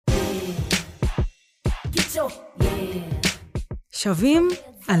שווים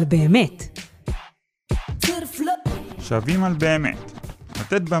על באמת. שווים על באמת.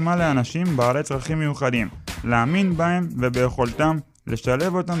 לתת במה לאנשים בעלי צרכים מיוחדים, להאמין בהם וביכולתם,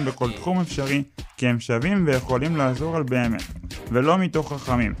 לשלב אותם בכל תחום אפשרי, כי הם שווים ויכולים לעזור על באמת, ולא מתוך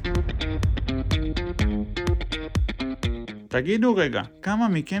חכמים. תגידו רגע, כמה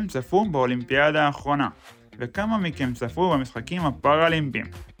מכם צפו באולימפיאדה האחרונה? וכמה מכם צפו במשחקים הפראלימפיים?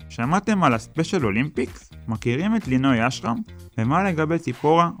 שמעתם על הספיישל אולימפיקס? מכירים את לינוי אשרם? ומה לגבי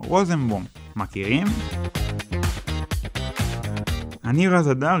ציפורה רוזנבום? מכירים? אני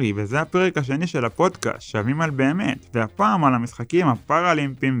הדרי, וזה הפרק השני של הפודקאסט, שווים על באמת, והפעם על המשחקים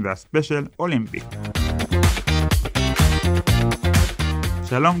הפראלימפיים והספיישל אולימפיק.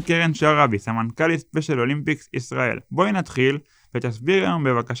 שלום קרן שרעבי, סמנכ"לית ספיישל אולימפיקס ישראל. בואי נתחיל ותסביר היום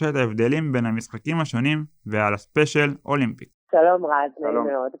בבקשה את ההבדלים בין המשחקים השונים ועל הספיישל אולימפיק. שלום רז, נעים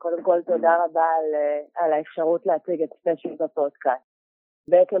מאוד. קודם כל תודה רבה על האפשרות להציג את ספיישל בפודקאסט.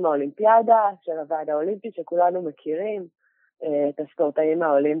 בעצם האולימפיאדה של הוועד האולימפי שכולנו מכירים, את הספורטאים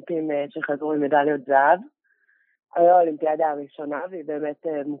האולימפיים שחזרו עם מדליות זהב. האולימפיאדה הראשונה והיא באמת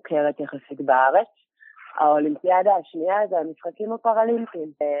מוכרת יחסית בארץ. האולימפיאדה השנייה זה המשחקים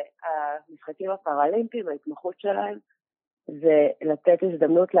הפראלימפיים. המשחקים הפראלימפיים, ההתמחות שלהם, זה לתת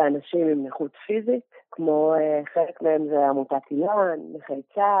הזדמנות לאנשים עם נכות פיזית, כמו חלק מהם זה עמותת אילן, נכי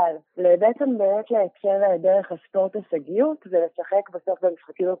צה"ל, ובעצם באמת לייצר דרך הספורט הישגיות ולשחק בסוף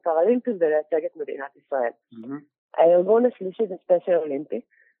במשחקים הפראלימפיים ולייצג את מדינת ישראל. הארגון השלישי זה ספיישל אולימפי.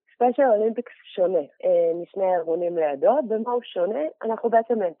 ספיישל אולימפיקס שונה משני הארגונים לידו. במה הוא שונה? אנחנו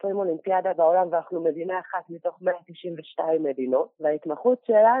בעצם מייצרים אולימפיאדה בעולם ואנחנו מדינה אחת מתוך 192 מדינות, וההתמחות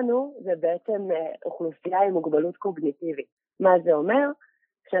שלנו זה בעצם אוכלוסייה עם מוגבלות קוגניטיבית. מה זה אומר?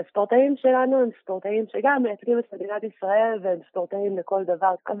 שהספורטאים שלנו הם ספורטאים שגם מייצגים את מדינת ישראל והם ספורטאים לכל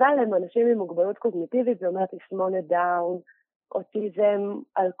דבר, אבל הם אנשים עם מוגבלות קוגניטיבית, זה אומר תסמונת דאון, אוטיזם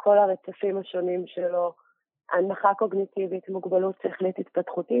על כל הרצפים השונים שלו, הנמכה קוגניטיבית, מוגבלות שכלית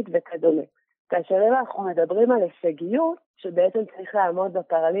התפתחותית וכדומה. כאשר אנחנו מדברים על הישגיות, שבעצם צריך לעמוד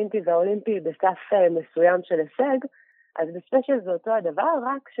בפרלימפי והאולימפי בסף מסוים של הישג, אז בספיישל זה אותו הדבר,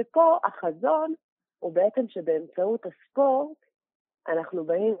 רק שפה החזון הוא בעצם שבאמצעות הספורט, אנחנו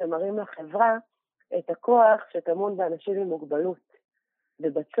באים ומראים לחברה את הכוח שטמון באנשים עם מוגבלות,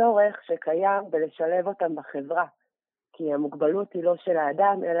 ובצורך שקיים בלשלב אותם בחברה, כי המוגבלות היא לא של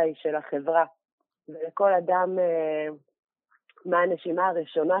האדם, אלא היא של החברה. ולכל אדם מהנשימה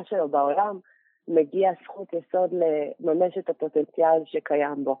הראשונה שלו בעולם מגיע זכות יסוד לממש את הפוטנציאל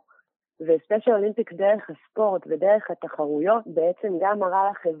שקיים בו. וספיישל אולימפיק דרך הספורט ודרך התחרויות בעצם גם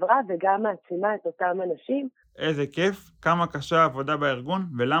מראה לחברה וגם מעצימה את אותם אנשים. איזה כיף, כמה קשה העבודה בארגון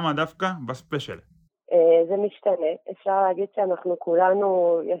ולמה דווקא בספיישל? זה משתנה, אפשר להגיד שאנחנו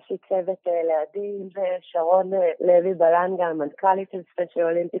כולנו, יש לי צוות לידי, ושרון לוי בלנגה, המנכ"לית של ספיישל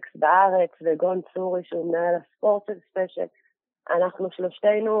אולימפיקס בארץ, וגון צורי שהוא מנהל הספורט של ספיישל. אנחנו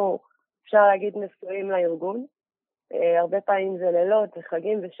שלושתנו, אפשר להגיד, נשואים לארגון. הרבה פעמים זה לילות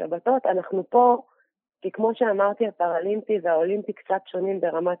וחגים ושבתות. אנחנו פה, כי כמו שאמרתי, הפרלימפי והאולימפי קצת שונים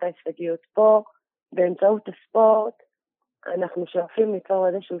ברמת ההישגיות. פה, באמצעות הספורט, אנחנו שואפים ליצור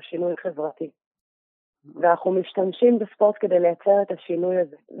איזשהו שינוי חברתי. ואנחנו משתמשים בספורט כדי לייצר את השינוי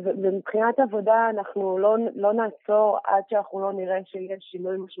הזה. ומבחינת עבודה אנחנו לא נעצור עד שאנחנו לא נראה שיש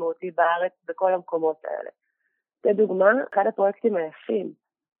שינוי משמעותי בארץ בכל המקומות האלה. לדוגמה, אחד הפרויקטים היפים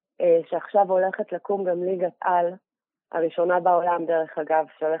שעכשיו הולכת לקום גם ליגת על, הראשונה בעולם דרך אגב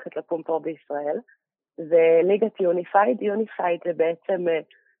שהולכת לקום פה בישראל, זה ליגת יוניפייד. יוניפייד זה בעצם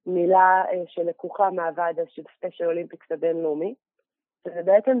מילה שלקוחה מהוועד של ספיישל אולימפיקס הבינלאומי. זה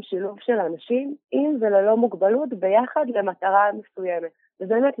בעצם שילוב של אנשים עם וללא מוגבלות ביחד למטרה מסוימת.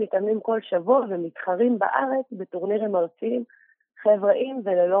 ובאמת מתאמנים כל שבוע ומתחרים בארץ בטורנירים ארציים, חבר'אים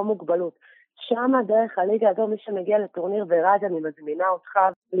וללא מוגבלות. שם דרך הליגה הזו מי שמגיע לטורניר ורז אני מזמינה אותך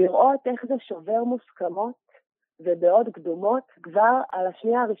לראות איך זה שובר מוסכמות ובעוד קדומות כבר על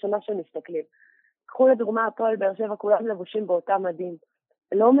השנייה הראשונה שמסתכלים. קחו לדוגמה הפועל באר שבע, כולם לבושים באותם מדים.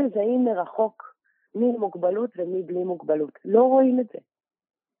 לא מזהים מרחוק מי מוגבלות ומי בלי מוגבלות. לא רואים את זה.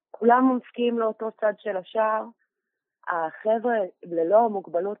 כולם מסכים לאותו צד של השער. החבר'ה ללא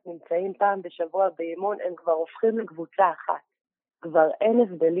המוגבלות נמצאים פעם בשבוע באימון, הם כבר הופכים לקבוצה אחת. כבר אין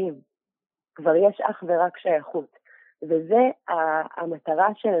הבדלים. כבר יש אך ורק שייכות. וזה המטרה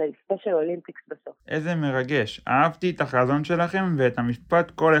של ספיישל אולימפיקס בסוף. איזה מרגש. אהבתי את החזון שלכם ואת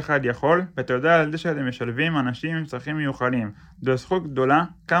המשפט כל אחד יכול, ואתה יודע על זה שאתם משלבים אנשים עם צרכים מיוחדים. זו זכות גדולה,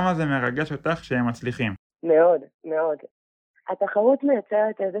 כמה זה מרגש אותך שהם מצליחים. מאוד, מאוד. התחרות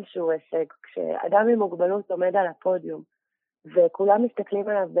מייצרת איזשהו הישג. כשאדם עם מוגבלות עומד על הפודיום וכולם מסתכלים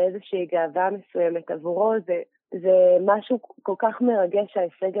עליו באיזושהי גאווה מסוימת. עבורו זה משהו כל כך מרגש,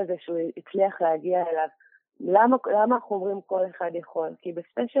 ההישג הזה שהוא הצליח להגיע אליו. למה אנחנו אומרים כל אחד יכול? כי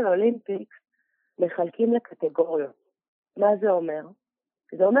בספיישל אולימפיקס מחלקים לקטגוריות. מה זה אומר?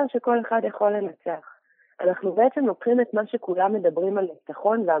 זה אומר שכל אחד יכול לנצח. אנחנו בעצם לוקחים את מה שכולם מדברים על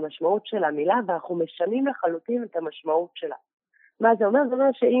ניצחון והמשמעות של המילה, ואנחנו משנים לחלוטין את המשמעות שלה. מה זה אומר? זה אומר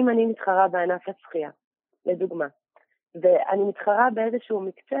שאם אני מתחרה בענף השחייה, לדוגמה, ואני מתחרה באיזשהו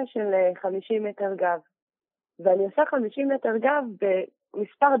מקצה של 50 מטר גב, ואני עושה 50 מטר גב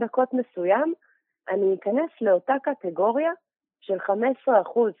במספר דקות מסוים, אני אכנס לאותה קטגוריה של 15%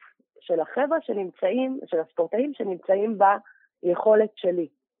 של החבר'ה שנמצאים, של הספורטאים שנמצאים ביכולת שלי.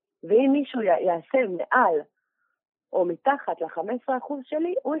 ואם מישהו יעשה מעל או מתחת ל-15%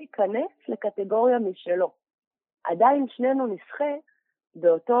 שלי, הוא ייכנס לקטגוריה משלו. עדיין שנינו נשחה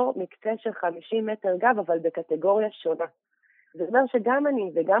באותו מקצה של 50 מטר גב, אבל בקטגוריה שונה. זה אומר שגם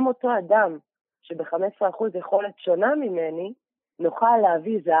אני וגם אותו אדם שב-15% יכולת שונה ממני, נוכל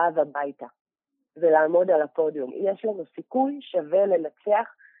להביא זהב הביתה ולעמוד על הפודיום. יש לנו סיכוי שווה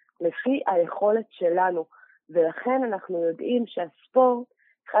לנצח לפי היכולת שלנו, ולכן אנחנו יודעים שהספורט,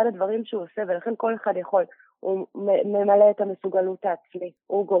 אחד הדברים שהוא עושה, ולכן כל אחד יכול, הוא ממלא את המסוגלות העצמית,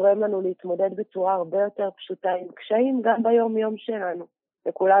 הוא גורם לנו להתמודד בצורה הרבה יותר פשוטה עם קשיים גם ביום יום שלנו.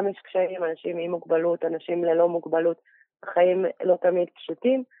 לכולם יש קשיים, אנשים עם מוגבלות, אנשים ללא מוגבלות, החיים לא תמיד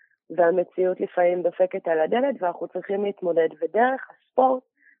פשוטים, והמציאות לפעמים דופקת על הדלת, ואנחנו צריכים להתמודד. ודרך הספורט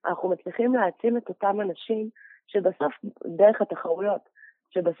אנחנו מצליחים להעצים את אותם אנשים שבסוף, דרך התחרויות,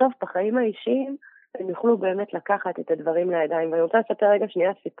 שבסוף בחיים האישיים הם יוכלו באמת לקחת את הדברים לידיים. ואני רוצה לספר רגע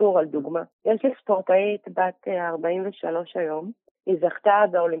שנייה סיפור על דוגמה. יש לי ספורטאית בת 43 היום, היא זכתה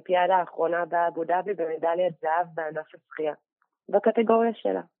באולימפיאדה האחרונה באבו דאבי במדליית זהב בענף השחייה. בקטגוריה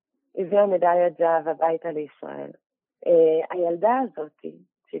שלה. הביאה מדליית זהב הביתה לישראל. הילדה הזאת,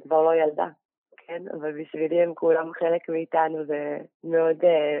 שהיא כבר לא ילדה, כן? אבל בשבילי הם כולם חלק מאיתנו, ומאוד,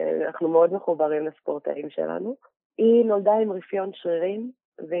 אנחנו מאוד מחוברים לספורטאים שלנו. היא נולדה עם רפיון שרירים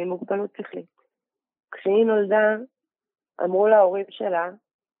ועם מוגבלות שכלית. כשהיא נולדה, אמרו להורים שלה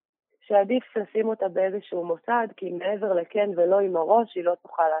שעדיף לשים אותה באיזשהו מוסד, כי מעבר לכן ולא עם הראש היא לא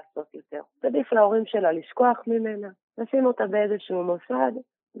תוכל לעשות יותר. עדיף להורים שלה לשכוח ממנה, לשים אותה באיזשהו מוסד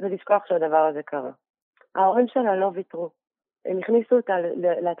ולשכוח שהדבר הזה קרה. ההורים שלה לא ויתרו. הם הכניסו אותה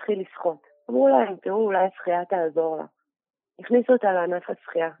להתחיל לשחות. אמרו להם, תראו, אולי השחייה תעזור לה. הכניסו אותה לענף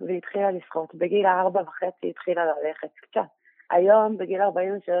השחייה והיא התחילה לשחות. בגיל 4.5 היא התחילה ללכת קצת. היום, בגיל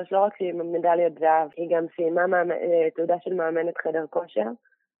 43, לא רק שהיא מדליית זהב, היא גם סיימה תעודה של מאמנת חדר כושר.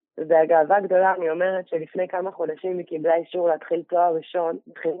 ובגאווה גדולה אני אומרת שלפני כמה חודשים היא קיבלה אישור להתחיל תואר ראשון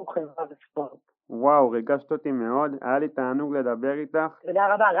בחינוך חברה וספורט. וואו, ריגשת אותי מאוד, היה לי תענוג לדבר איתך.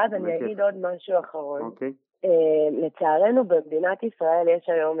 תודה רבה, רז, אני אגיד עוד משהו אחרון. אוקיי. לצערנו במדינת ישראל יש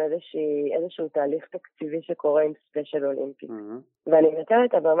היום איזשהו תהליך תקציבי שקורה עם ספיישל אולימפיקס. ואני נותנת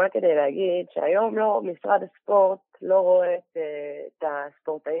את הבמה כדי להגיד שהיום לא, משרד הספורט לא רואה את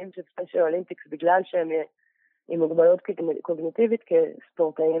הספורטאים של ספיישל אולימפיקס בגלל שהם עם מוגבלות קוגניטיבית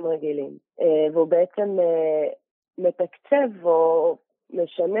כספורטאים רגילים. והוא בעצם מתקצב או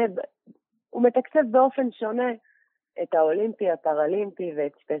משנה, הוא מתקצב באופן שונה את האולימפי, הפרלימפי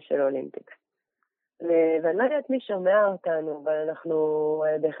ואת ספיישל אולימפיקס. ואני לא יודעת מי שומע אותנו, אבל אנחנו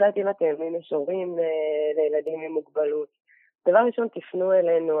בהחלט אם אתם יש הורים לילדים עם מוגבלות. דבר ראשון, תפנו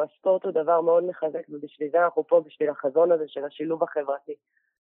אלינו, הספורט הוא דבר מאוד מחזק, ובשביל זה אנחנו פה, בשביל החזון הזה של השילוב החברתי.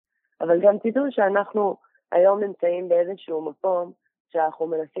 אבל גם תדעו שאנחנו היום נמצאים באיזשהו מקום, שאנחנו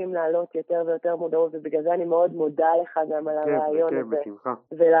מנסים לעלות יותר ויותר מודעות, ובגלל זה אני מאוד מודה לך גם על הרעיון הזה.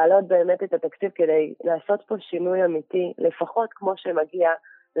 ולעלות באמת את התקציב כדי לעשות פה שינוי אמיתי, לפחות כמו שמגיע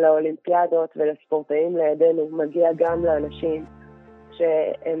לאולימפיאדות ולספורטאים לידינו, מגיע גם לאנשים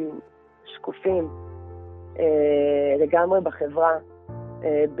שהם שקופים לגמרי בחברה,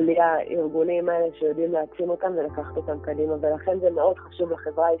 בלי הארגונים האלה שיודעים להעצים אותם ולקחת אותם קדימה, ולכן זה מאוד חשוב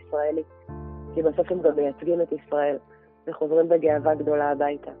לחברה הישראלית, כי בסוף הם גם מייצגים את ישראל וחוזרים בגאווה גדולה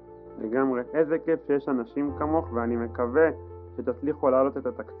הביתה. לגמרי, איזה כיף שיש אנשים כמוך, ואני מקווה שתצליחו להעלות את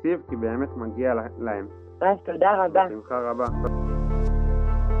התקציב, כי באמת מגיע להם. אז תודה רבה. בשמחה רבה.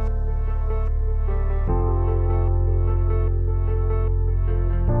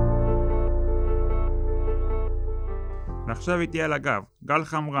 ועכשיו איתי על הגב, גל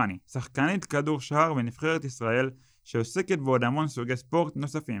חמרני, שחקנית כדור שער ונבחרת ישראל, שעוסקת בעוד המון סוגי ספורט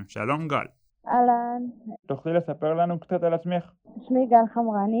נוספים. שלום גל. אהלן. תוכלי לספר לנו קצת על עצמך? שמי גל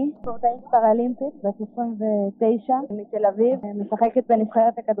חמרני, ספורטאית פראלימפית בת 29 מתל אביב, משחקת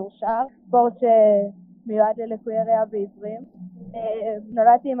בנבחרת הכדור שער, ספורט שמיועד ללקויי ראייה ועיוורים.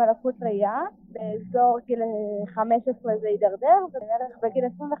 נולדתי עם לקות ראייה, באזור גיל 15 זה הידרדר, ובערך בגיל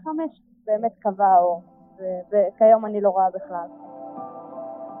 25 באמת קבע האור, וכיום אני לא רואה בכלל.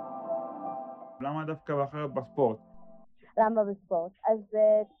 למה דווקא בחרת בספורט? למה בספורט? אז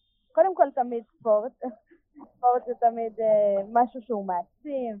קודם כל תמיד ספורט. ספורט זה תמיד משהו שהוא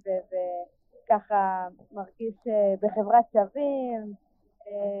מעצים, וככה מרגיש בחברת שווים.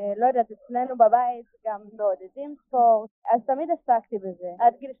 לא יודעת, אצלנו בבית גם מעודדים ספורט, אז תמיד עסקתי בזה.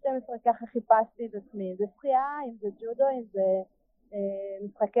 עד גיל 12 ככה חיפשתי את עצמי, זה שחייה, אם זה ג'ודו, אם זה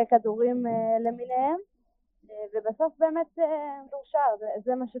משחקי כדורים למיניהם, ובסוף באמת דורשר,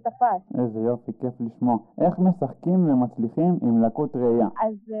 זה מה שתפס. איזה יופי, כיף לשמוע. איך משחקים ומצליחים עם לקות ראייה?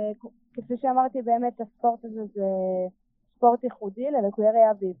 אז כפי שאמרתי, באמת הספורט הזה זה ספורט ייחודי ללקויי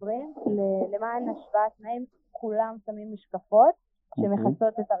ראייה ועיוורים. למען השוואת תנאים כולם שמים משקפות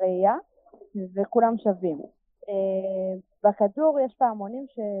שמכסות את הראייה וכולם שווים. בכדור יש פעמונים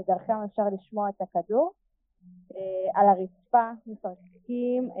שדרכם אפשר לשמוע את הכדור. על הרצפה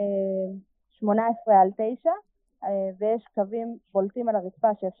משחקים 18-9, ויש קווים בולטים על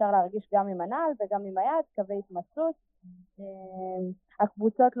הרצפה שאפשר להרגיש גם עם הנעל וגם עם היד, קווי התמצאות.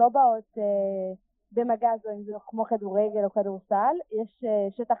 הקבוצות לא באות במגע זו, אם זה כמו כדורגל או כדורסל, יש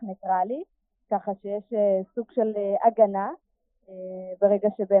שטח ניטרלי, ככה שיש סוג של הגנה ברגע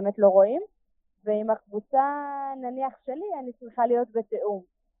שבאמת לא רואים, ועם הקבוצה נניח שלי אני צריכה להיות בתאום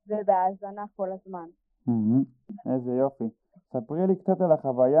ובהאזנה כל הזמן. איזה יופי. ספרי לי קצת על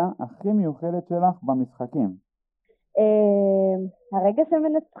החוויה הכי מיוחדת שלך במשחקים. הרגע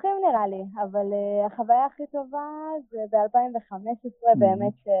שמנצחים נראה לי, אבל החוויה הכי טובה זה ב-2015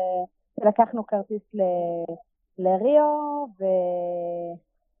 באמת שלקחנו כרטיס לריו,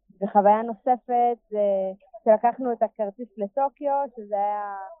 וחוויה נוספת זה שלקחנו את הכרטיס לטוקיו, שזה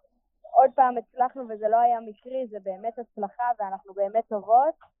היה עוד פעם הצלחנו וזה לא היה מקרי, זה באמת הצלחה ואנחנו באמת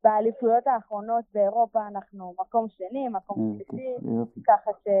טובות. באליפויות האחרונות באירופה אנחנו מקום שני, מקום שלישי,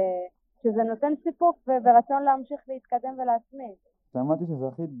 ככה שזה נותן סיפוק ורצון להמשיך להתקדם ולהצמיד. שמעתי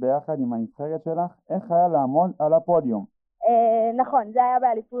שזכית ביחד עם הנבחרת שלך, איך היה לעמוד על הפודיום? נכון, זה היה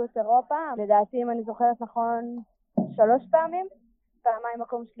באליפויות אירופה, לדעתי אם אני זוכרת נכון 3 פעמים, פעמיים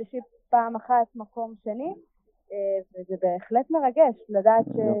מקום שלישי, פעם אחת מקום שני, וזה בהחלט מרגש לדעת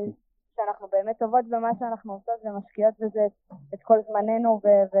שאנחנו באמת טובות במה שאנחנו עושות ומשקיעות בזה את כל זמננו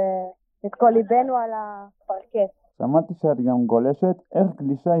ואת כל ליבנו על הפרקט. שמעתי שאת גם גולשת, איך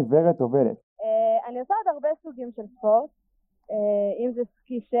גלישה עיוורת עובדת? אני עושה עוד הרבה סוגים של ספורט, אם זה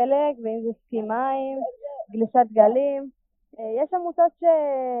סקי שלג ואם זה סקי מים, גלישת גלים. יש עמותות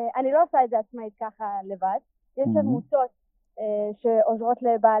שאני לא עושה את זה עצמאית ככה לבד, יש עמותות שעוזרות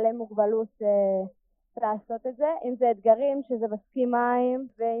לבעלי מוגבלות לעשות את זה, אם זה אתגרים שזה בסקי מים,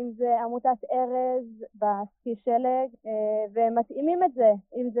 ואם זה עמותת ארז בסקי שלג, ומתאימים את זה,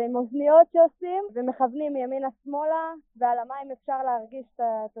 אם זה עם אוזניות שעושים ומכוונים מימינה שמאלה, ועל המים אפשר להרגיש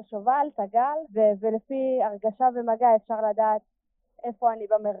את השובל, את הגל, ולפי הרגשה ומגע אפשר לדעת איפה אני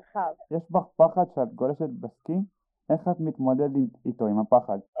במרחב. יש בך פחד שאת גולשת בסקי? איך את מתמודדת איתו, עם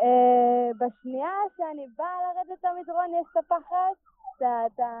הפחד? בשנייה שאני באה לרדת המדרון יש את הפחד,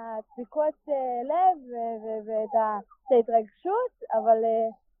 את הדפיקות לב ואת ההתרגשות, אבל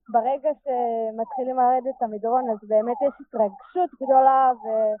ברגע שמתחילים לרדת את המדרון אז באמת יש התרגשות גדולה,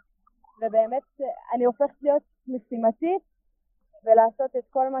 ובאמת אני הופכת להיות משימתית ולעשות את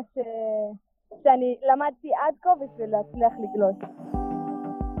כל מה שאני למדתי עד כה בשביל להצליח לגלוש.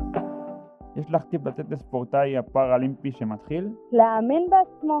 יש לך טיפ לתת לספורטאי הפראלימפי שמתחיל? להאמין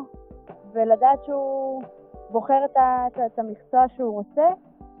בעצמו ולדעת שהוא בוחר את המקצוע שהוא רוצה,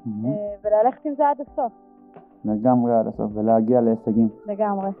 וללכת עם זה עד הסוף. לגמרי עד הסוף, ולהגיע להישגים.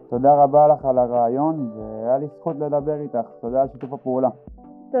 לגמרי. תודה רבה לך על הרעיון, והיה לי זכות לדבר איתך. תודה על שיתוף הפעולה.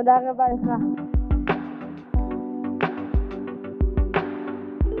 תודה רבה לך.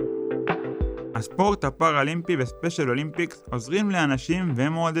 הספורט הפראלימפי וספיישל אולימפיקס עוזרים לאנשים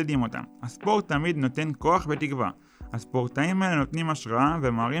והם מעודדים אותם. הספורט תמיד נותן כוח ותקווה. הספורטאים האלה נותנים השראה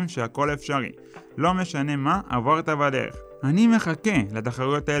ומראים שהכל אפשרי. לא משנה מה עברת בדרך. אני מחכה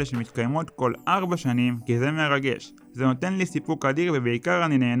לתחרויות האלה שמתקיימות כל 4 שנים, כי זה מרגש. זה נותן לי סיפוק אדיר ובעיקר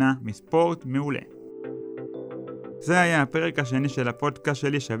אני נהנה מספורט מעולה. זה היה הפרק השני של הפודקאסט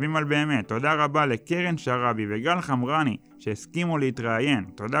שלי שווים על באמת. תודה רבה לקרן שרעבי וגל חמרני שהסכימו להתראיין.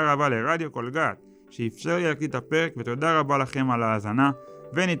 תודה רבה לרדיו קולגת שאפשר לי להקליט את הפרק, ותודה רבה לכם על ההאזנה,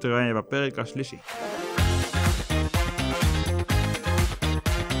 ונתראה בפרק השלישי.